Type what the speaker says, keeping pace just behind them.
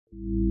So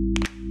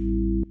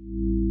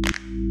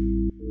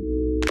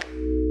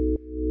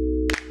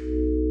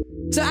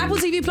Apple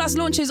TV Plus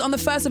launches on the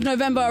 1st of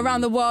November around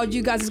the world.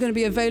 You guys, is going to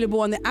be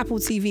available on the Apple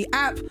TV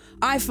app,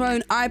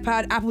 iPhone,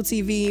 iPad, Apple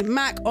TV,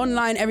 Mac,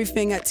 online,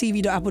 everything at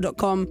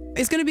tv.apple.com.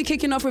 It's going to be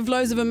kicking off with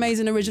loads of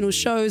amazing original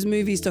shows,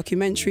 movies,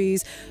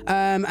 documentaries.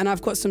 And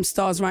I've got some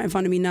stars right in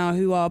front of me now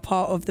who are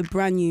part of the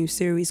brand new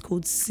series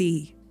called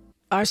C.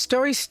 Our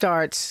story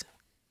starts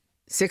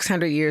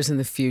 600 years in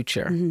the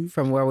future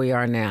from where we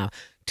are now.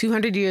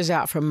 200 years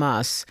out from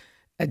us,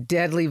 a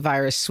deadly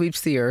virus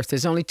sweeps the earth.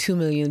 There's only 2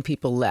 million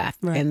people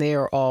left, and they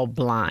are all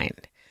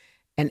blind.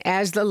 And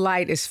as the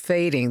light is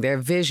fading, their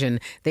vision,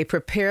 they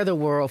prepare the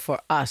world for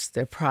us,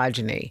 their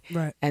progeny.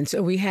 Right. And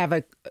so we have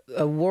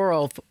a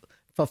world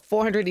for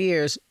 400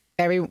 years,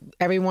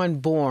 everyone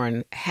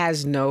born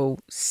has no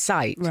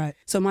sight. Right.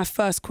 So my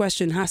first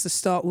question has to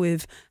start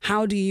with,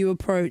 how do you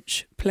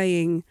approach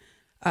playing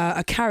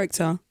a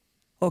character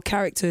or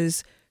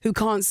characters who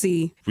can't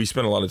see? We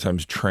spent a lot of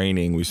times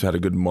training. We had a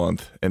good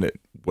month, and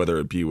whether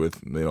it be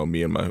with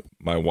me and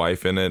my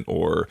wife in it,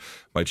 or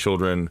my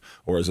children,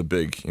 or as a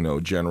big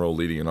general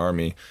leading an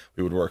army,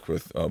 we would work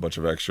with a bunch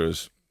of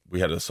extras.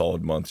 We had a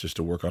solid month just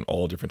to work on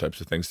all different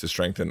types of things to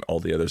strengthen all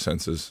the other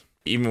senses.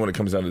 Even when it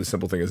comes down to the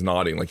simple thing as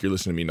nodding, like you're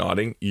listening to me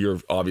nodding, you're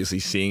obviously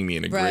seeing me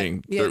and agreeing.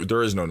 Right. Yeah.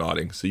 There is no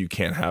nodding, so you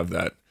can't have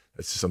that.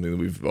 It's just something that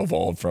we've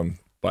evolved from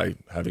by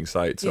having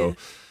sight. So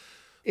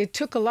it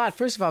took a lot,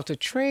 first of all, to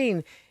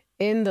train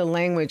in the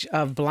language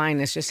of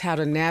blindness, just how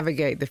to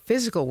navigate the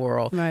physical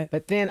world. Right.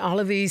 But then all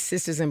of these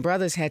sisters and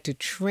brothers had to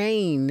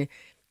train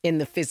in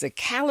the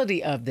physicality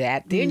of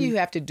that. Then you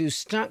have to do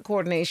stunt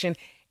coordination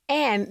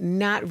and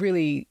not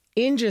really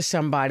injure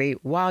somebody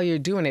while you're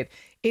doing it.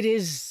 It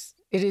is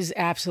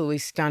absolutely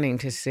stunning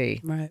to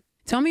see. Right.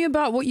 Tell me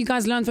about what you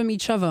guys learned from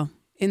each other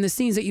in the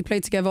scenes that you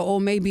played together,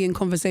 or maybe in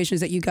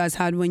conversations that you guys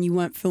had when you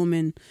weren't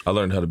filming. I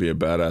learned how to be a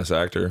badass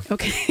actor.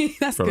 Okay,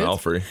 that's from good.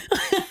 Alfre.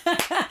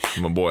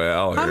 My boy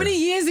Al. How many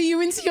years are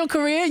you into your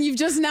career and you've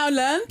just now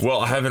learned? Well,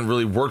 I haven't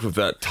really worked with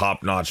that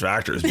top-notch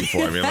actors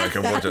before. I mean, like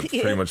I've worked at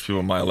pretty much people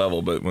at my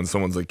level, but when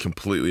someone's like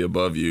completely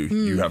above you,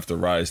 you have to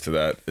rise to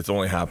that. It's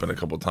only happened a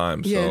couple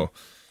times. Yeah. So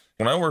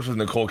when I worked with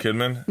Nicole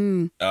Kidman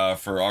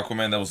for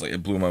Aquaman, that was like,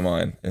 it blew my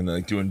mind. And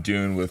like doing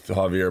Dune with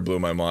Javier blew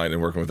my mind,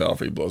 and working with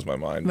Alfre blows my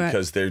mind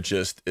because they're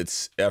just,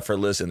 it's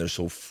effortless and they're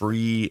so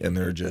free, and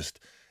they're just,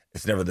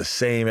 it's never the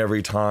same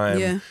every time.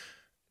 Yeah.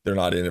 They're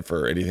not in it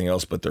for anything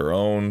else but their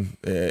own,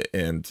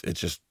 and it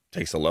just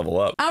takes a level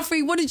up.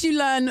 Alfre, what did you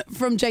learn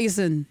from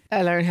Jason?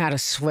 I learned how to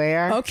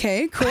swear.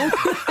 Okay, cool.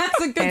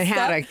 That's a good And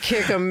how to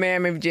kick a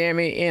mammy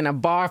jammy in a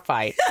bar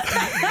fight.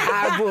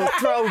 I will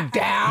throw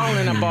down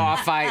in a bar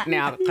fight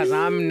now because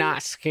I'm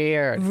not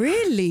scared.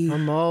 Really?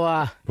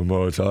 Momoa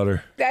taught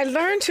her. I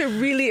learned to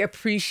really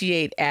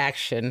appreciate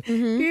action.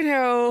 You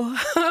know,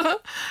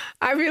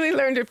 I really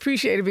learned to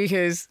appreciate it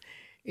because,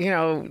 you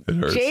know,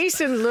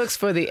 Jason looks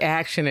for the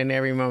action in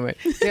every moment.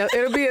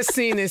 It'll be a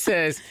scene that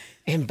says,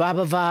 and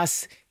Baba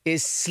Voss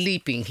is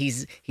sleeping.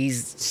 He's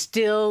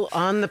still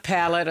on the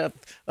pallet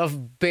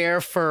of bear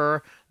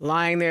fur,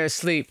 lying there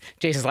asleep.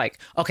 Jason's like,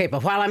 okay,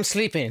 but while I'm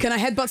sleeping, can I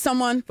headbutt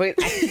someone? Wait,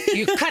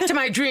 you cut to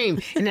my dream,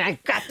 and then I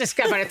got this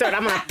guy by the throat.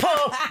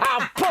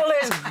 I'll pull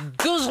his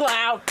goozle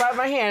out by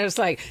my hand. It's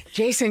like,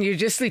 Jason, you're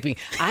just sleeping.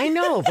 I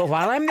know, but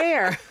while I'm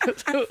there,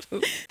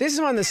 this is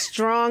one of the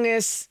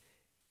strongest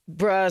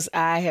bros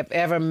I have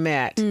ever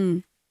met.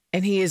 And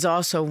he is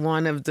also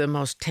one of the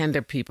most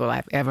tender people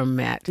I've ever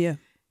met. Yeah.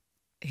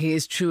 He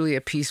is truly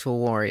a peaceful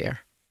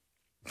warrior.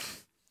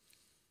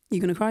 You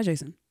gonna cry,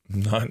 Jason?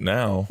 Not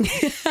now.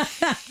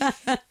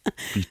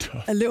 Be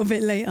tough. A little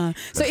bit later.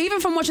 So even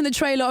from watching the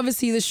trailer,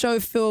 obviously the show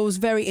feels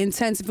very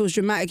intense. It feels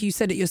dramatic. You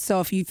said it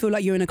yourself. You feel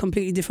like you're in a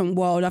completely different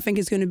world. I think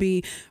it's going to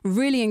be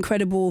really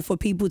incredible for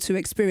people to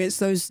experience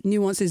those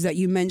nuances that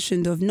you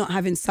mentioned of not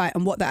having sight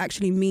and what that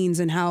actually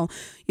means, and how,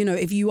 you know,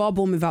 if you are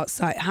born without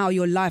sight, how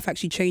your life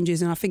actually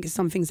changes. And I think it's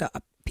some things that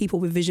people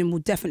with vision will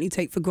definitely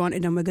take for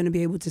granted, and we're going to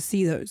be able to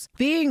see those.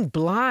 Being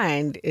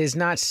blind is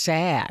not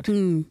sad.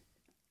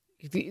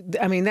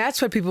 I mean, that's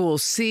what people will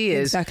see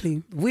is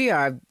we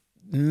are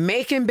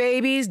making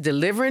babies,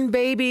 delivering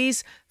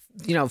babies,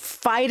 you know,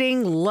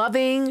 fighting,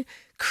 loving,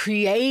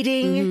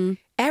 creating,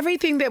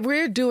 everything that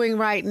we're doing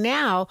right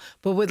now,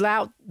 but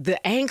without the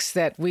angst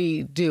that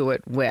we do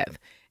it with.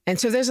 And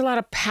so there's a lot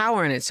of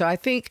power in it. So I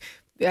think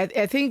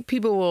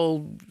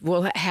people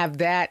will have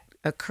that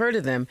occur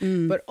to them,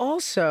 but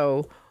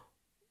also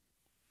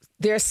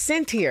they're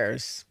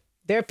sentiers.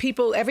 There are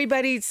people,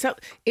 everybody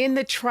in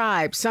the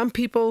tribe, some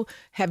people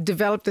have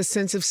developed a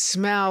sense of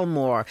smell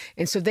more.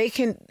 And so they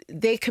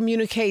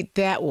communicate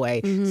that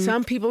way.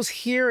 Some people's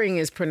hearing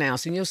is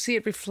pronounced, and you'll see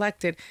it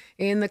reflected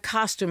in the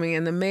costuming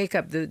and the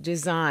makeup, the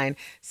design.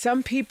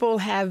 Some people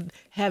have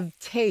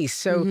taste.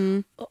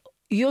 So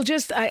you'll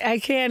just, I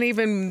can't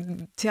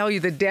even tell you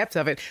the depth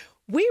of it.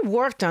 We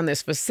worked on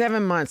this for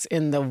 7 months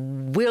in the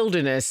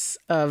wilderness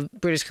of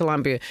British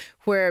Columbia,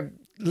 where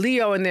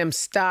Leo and them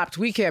stopped.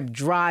 We kept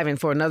driving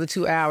for another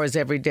 2 hours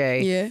every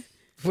day. Yeah.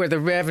 where the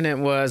Revenant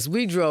was.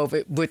 We drove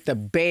it with the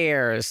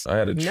bears. I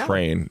had to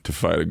train to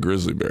fight a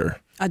grizzly bear.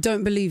 I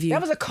don't believe you.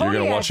 That was a Kodiak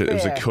You're gonna watch it. bear.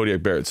 It was a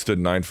Kodiak bear. It stood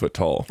 9 foot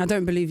tall. I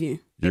don't believe you.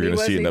 You're gonna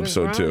see it in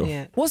episode 2.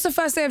 Yet. What's the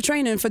first day of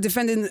training for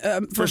defending?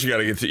 First, you got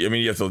to get to. I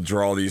mean, you have to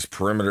draw these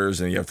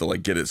perimeters, and you have to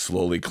like get it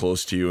slowly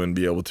close to you and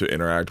be able to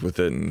interact with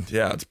it. And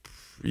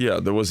yeah,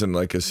 there wasn't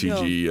like a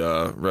CG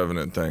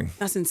Revenant thing.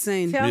 That's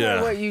insane. Tell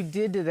me what you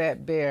did to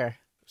that bear.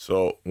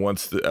 So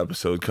once the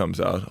episode comes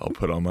out, I'll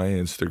put on my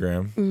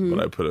Instagram. But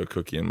I put a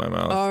cookie in my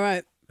mouth. All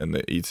right. And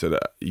it eats it.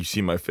 You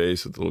see my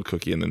face with the little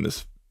cookie, and then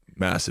this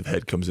massive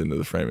head comes into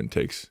the frame and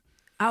takes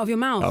out of your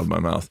mouth. Out of my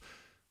mouth,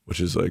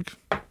 which is like,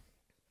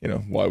 you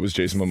know, why was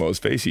Jason Momoa's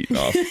face eaten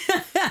off?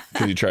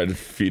 Because he tried to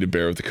feed a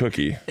bear with a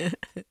cookie.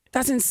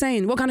 That's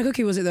insane. What kind of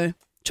cookie was it though?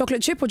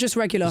 Chocolate chip or just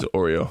regular? It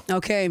was Oreo.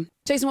 Okay.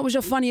 Jason, what was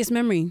your funniest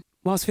memory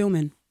whilst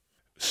filming?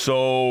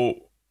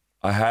 So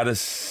I had a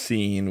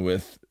scene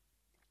with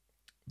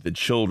the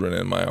children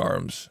in my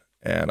arms,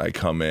 and I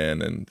come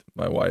in, and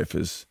my wife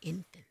is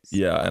infants.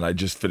 Yeah, and I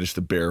just finished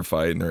the bear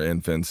fight and her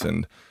infants,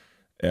 and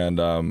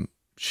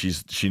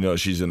she knows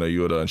she's in a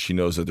Yoda, and she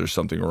knows that there's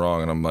something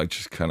wrong, and I'm like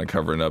just kind of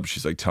covering up.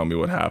 She's like, "Tell me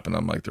what happened."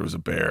 I'm like, "There was a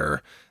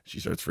bear." She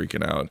starts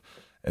freaking out,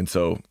 and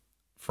so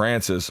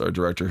Francis, our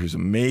director, who's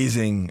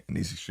amazing, and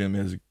he's extremely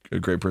has a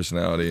great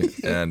personality,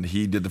 and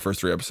he did the first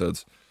 3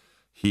 episodes.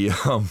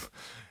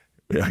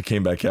 I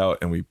came back out,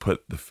 and we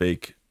put the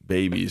fake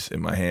babies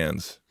in my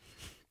hands.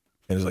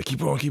 And it's like,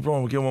 keep rolling,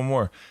 we'll get one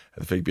more. I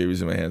had the fake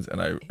babies in my hands,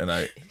 and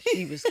I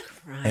she was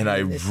crying. And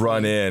I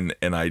run in,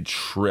 and I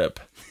trip,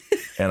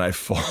 and I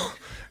fall.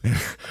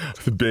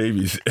 The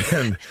babies,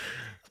 and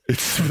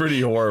it's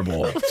pretty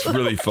horrible. It's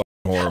really fucking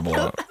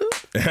horrible.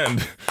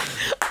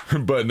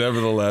 But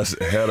nevertheless,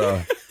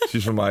 Hedda,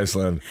 she's from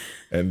Iceland,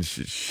 and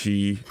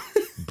she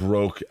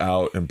broke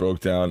out and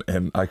broke down,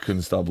 and I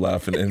couldn't stop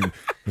laughing. And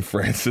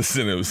Francis,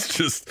 and it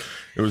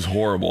was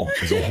horrible.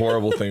 It was a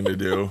horrible thing to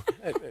do,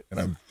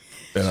 and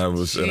I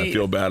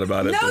feel bad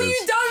about it. No,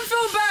 you don't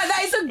feel bad.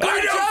 That is a good joke.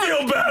 I don't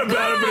feel bad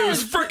about it, but it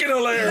was freaking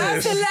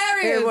hilarious. That's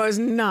hilarious. It was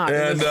not.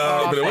 And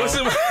but it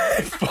wasn't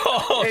my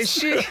fault. And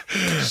she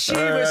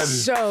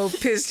was so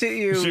pissed at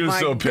you. She was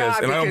so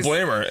pissed, God, and I don't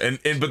blame her. And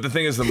but the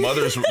thing is, the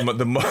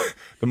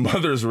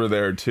mothers were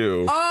there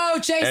too. Oh,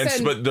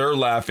 Jason! But they're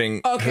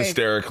laughing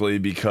hysterically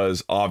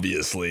because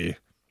obviously,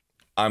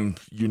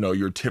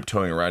 you're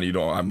tiptoeing around.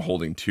 I'm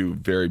holding 2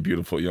 very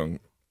beautiful young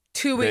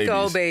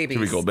 2-week-old babies.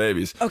 2-week-old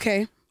babies.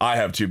 Okay. I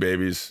have 2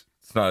 babies.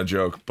 It's not a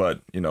joke,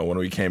 but when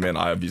we came in,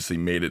 I obviously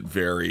made it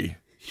very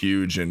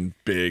huge and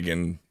big,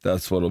 and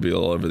that's what'll be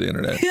all over the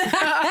internet.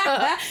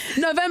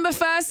 November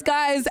 1st,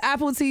 guys,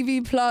 Apple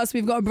TV Plus.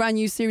 We've got a brand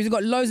new series. We've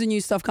got loads of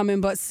new stuff coming,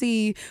 but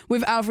See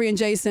with Alfre and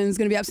Jason is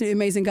going to be absolutely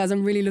amazing, guys.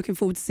 I'm really looking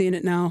forward to seeing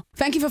it now.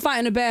 Thank you for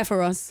fighting a bear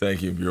for us.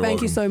 Thank you. You're welcome.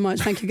 Thank you so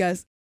much. Thank you,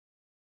 guys.